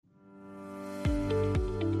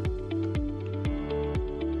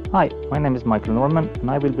Hi, my name is Michael Norman,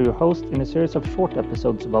 and I will be your host in a series of short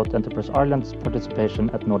episodes about Enterprise Ireland's participation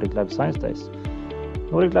at Nordic Life Science Days.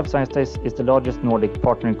 Nordic Life Science Days is the largest Nordic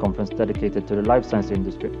partnering conference dedicated to the life science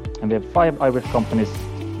industry, and we have 5 Irish companies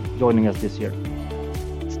joining us this year.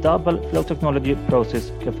 Stable, Flow Technology,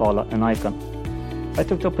 ProSys, Kefala, and Icon. I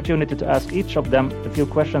took the opportunity to ask each of them a few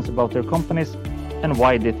questions about their companies and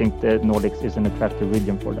why they think the Nordics is an attractive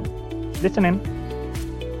region for them. Listen in.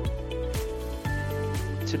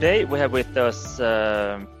 Today we have with us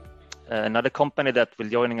another company that will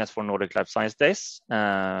joining us for Nordic Life Science Days.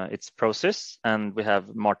 It's ProSys, and we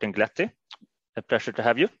have Martin Glättli. A pleasure to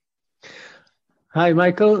have you. Hi,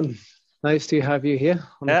 Michael. Nice to have you here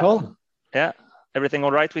on the call. Yeah, everything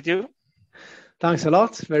all right with you? Thanks a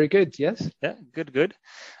lot. Very good. Yes. Yeah, good.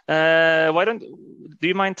 Do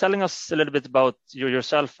you mind telling us a little bit about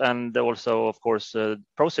yourself and also, of course,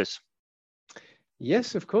 ProSys?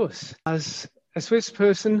 Yes, of course. As a Swiss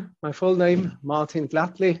person, my full name, Martin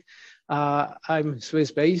Glättli. I'm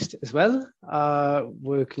Swiss-based as well,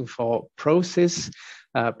 working for ProSys.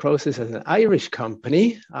 ProSys is an Irish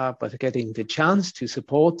company, but getting the chance to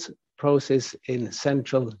support ProSys in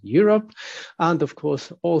Central Europe and, of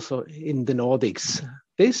course, also in the Nordics.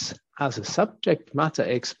 This as a subject matter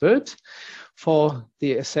expert for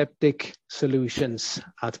the aseptic solutions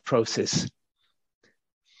at ProSys.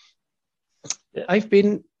 Yeah. I've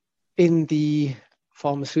been in the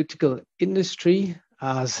pharmaceutical industry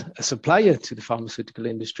as a supplier to the pharmaceutical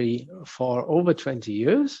industry for over 20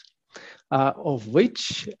 years, of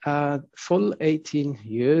which full 18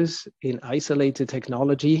 years in isolator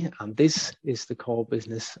technology, and this is the core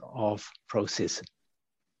business of ProSys.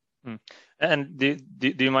 And do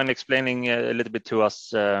you mind explaining a little bit to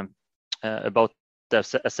us about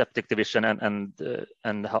the aseptic division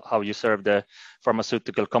and how you serve the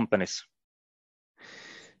pharmaceutical companies?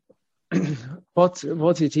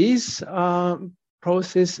 What it is,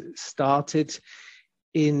 ProSys started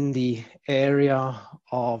in the area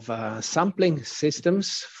of sampling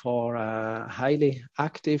systems for highly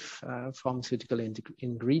active pharmaceutical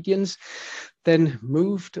ingredients, then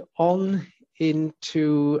moved on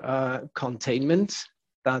into containment,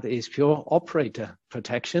 that is pure operator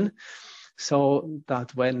protection, so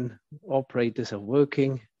that when operators are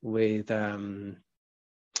working with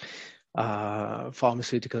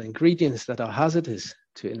pharmaceutical ingredients that are hazardous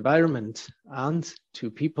to environment and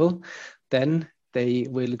to people, then they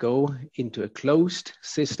will go into a closed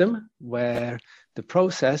system where the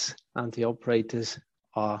process and the operators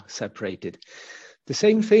are separated. The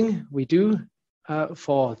same thing we do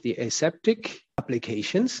for the aseptic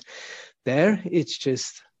applications. There, it's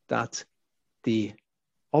just that the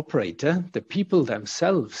operator, the people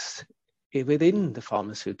themselves within the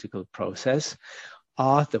pharmaceutical process,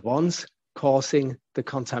 are the ones causing the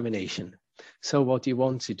contamination. So what you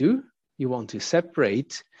want to do, you want to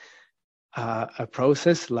separate a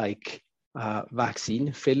process like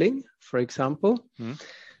vaccine filling, for example.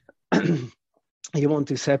 You want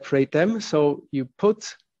to separate them. So you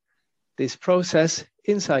put this process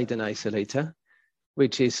inside an isolator,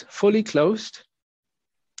 which is fully closed.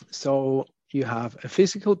 So you have a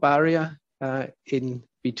physical barrier in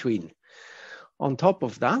between. On top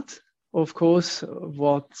of that, of course,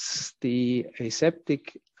 what the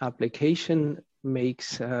aseptic application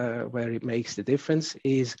makes, where it makes the difference,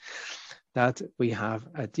 is that we have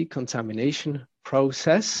a decontamination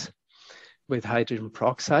process with hydrogen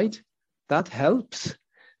peroxide that helps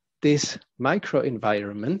this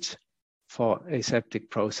microenvironment for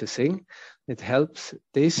aseptic processing. It helps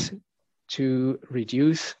this to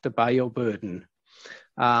reduce the bioburden.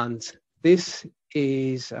 And this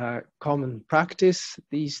is a common practice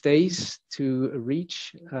these days to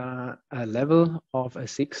reach a level of a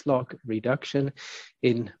 6-log reduction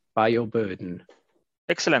in bioburden.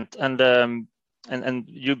 Excellent. And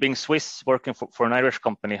you being Swiss, working for an Irish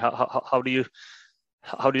company, how do you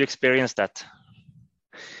experience that?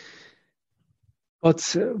 What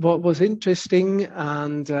was interesting,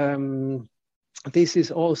 and this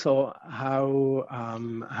is also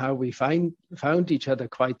how we found each other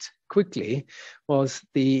quite quickly, was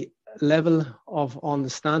the level of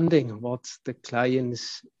understanding what the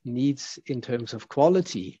client's needs in terms of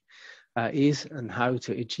quality is, and how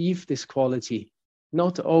to achieve this quality,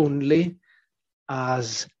 not only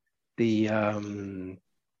as the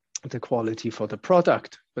quality for the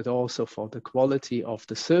product, but also for the quality of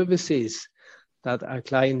the services that our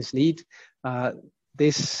clients need.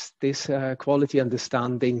 This quality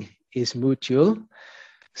understanding is mutual.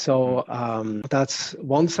 So that's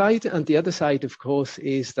one side. And the other side, of course,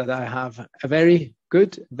 is that I have a very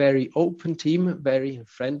good, very open team, very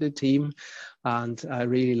friendly team, and I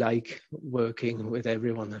really like working with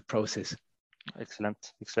everyone at ProSys. Excellent.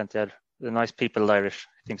 Yeah, the nice people, Irish.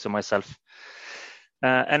 I think so myself.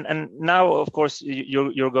 And now, of course,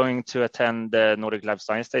 you're going to attend the Nordic Life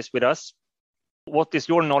Science Days with us. What is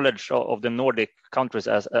your knowledge of the Nordic countries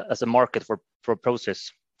as a market for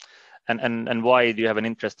ProSys? And why do you have an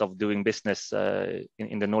interest of doing business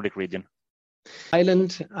in the Nordic region?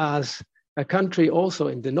 Ireland as a country also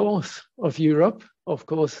in the north of Europe, of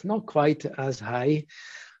course, not quite as high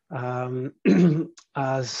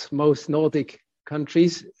as most Nordic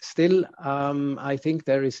countries. Still, I think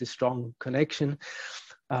there is a strong connection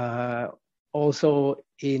also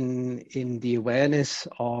in the awareness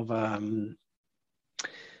of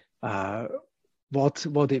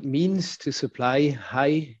what it means to supply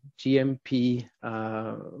high GMP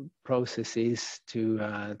processes to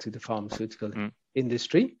the pharmaceutical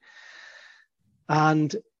industry.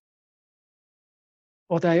 And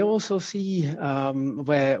what I also see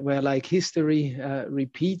where like history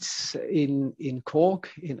repeats in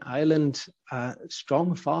Cork, in Ireland, a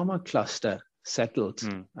strong pharma cluster settled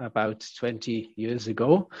about 20 years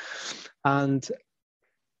ago. And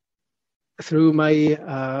through my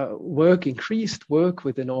increased work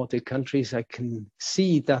with the Nordic countries, I can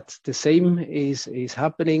see that the same is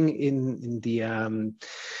happening in the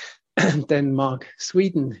Denmark,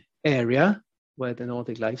 Sweden area, where the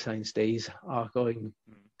Nordic Life Science Days are going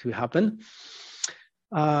to happen.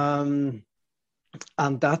 And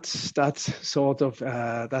that's sort of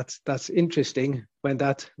that's interesting when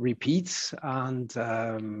that repeats, and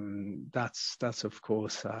that's of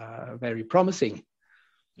course very promising.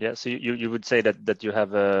 Yeah, so you would say that you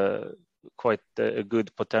have quite a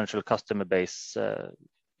good potential customer base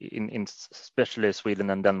in especially Sweden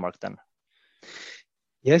and Denmark then?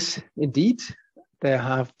 Yes, indeed. There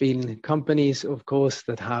have been companies, of course,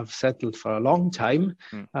 that have settled for a long time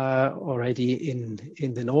already in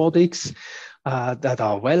the Nordics, that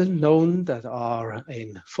are well known, that are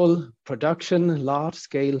in full production, large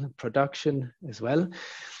scale production as well.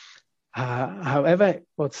 However,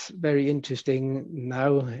 what's very interesting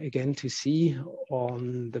now again to see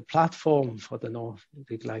on the platform for the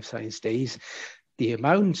Nordic Life Science Days, the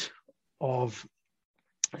amount of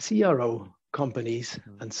CRO companies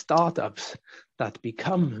and startups that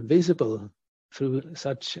become visible through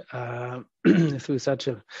such an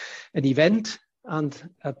event and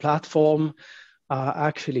a platform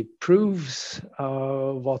actually proves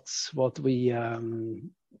what we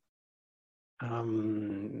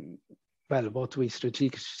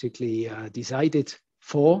strategically decided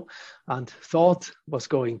for and thought was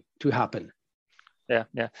going to happen. Yeah.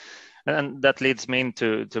 And that leads me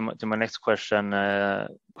into my next question.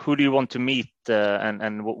 Who do you want to meet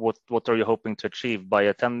and what are you hoping to achieve by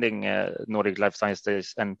attending Nordic Life Science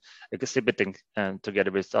Days and exhibiting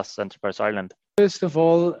together with us, Enterprise Ireland? First of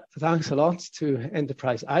all, thanks a lot to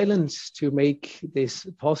Enterprise Ireland to make this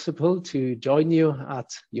possible, to join you at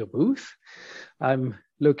your booth. I'm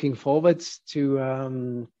looking forward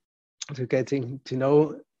to getting to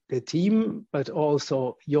know the team, but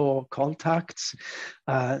also your contacts,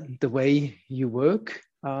 the way you work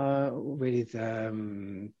with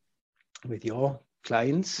your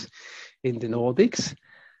clients in the Nordics.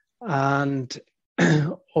 And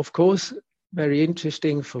of course, very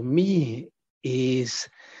interesting for me is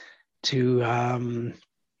to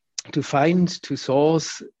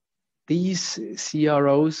source these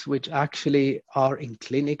CROs which actually are in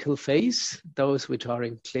clinical phase, those which are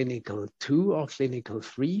in clinical 2 or clinical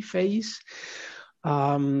 3 phase,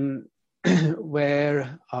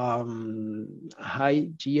 where high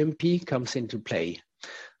GMP comes into play.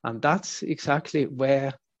 And that's exactly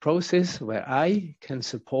where ProSys, where I can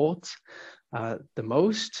support the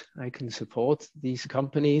most. I can support these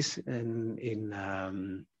companies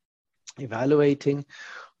in evaluating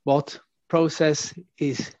what process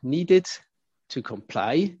is needed to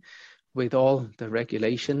comply with all the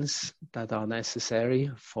regulations that are necessary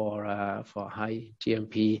for high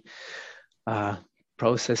GMP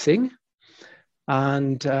processing.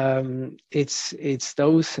 And it's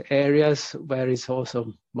those areas where it's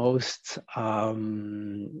also most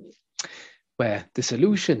where the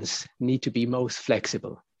solutions need to be most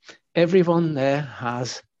flexible. Everyone there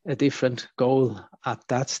has a different goal at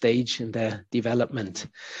that stage in their development.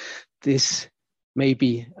 This may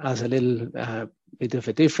be as a little bit of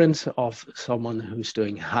a difference of someone who's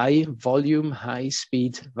doing high volume, high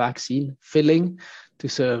speed vaccine filling to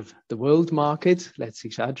serve the world market. Let's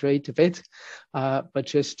exaggerate a bit, but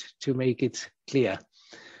just to make it clear.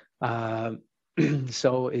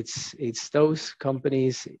 So it's those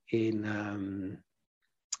companies in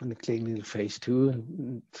the clinical phase 2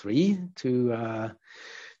 and 3 to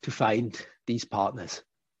to find these partners.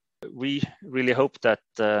 We really hope that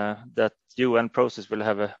that you and ProSys will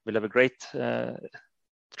have a great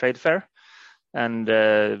trade fair, and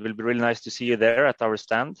it will be really nice to see you there at our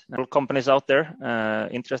stand. All companies out there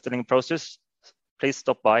interested in ProSys, please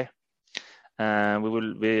stop by. We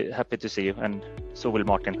will be happy to see you, and so will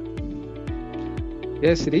Martin.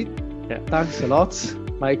 Yes, indeed. Yeah. Thanks a lot,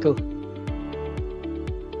 Michael.